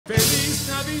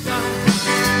Navidad,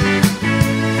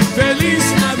 Feliz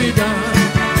Navidad,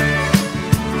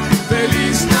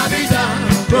 Feliz Navidad,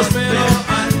 próspero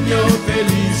año,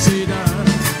 felicidad.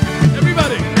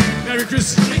 Everybody, Merry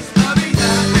Christmas. Feliz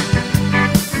Navidad,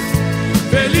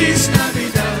 Feliz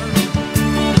Navidad,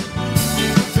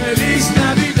 Feliz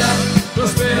Navidad,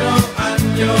 próspero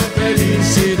año,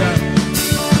 felicidad.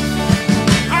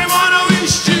 I wanna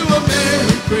wish you a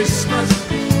Merry Christmas.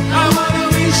 I wanna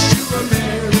wish you a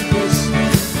Merry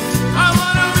Christmas. I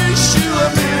wanna wish you a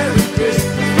Merry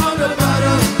Christmas from the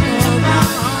bottom of my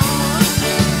heart.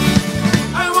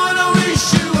 I wanna wish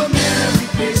you a Merry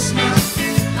Christmas.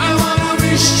 I wanna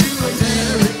wish you a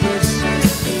Merry Christmas.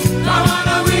 I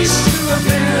wanna wish you a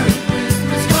Merry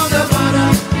Christmas from the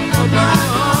bottom of my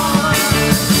heart.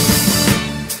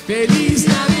 Feliz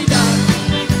Navidad,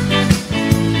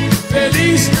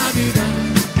 Feliz Navidad,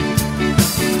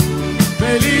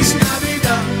 Feliz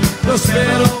Navidad,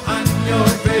 próspero año,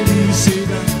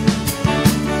 felicidad.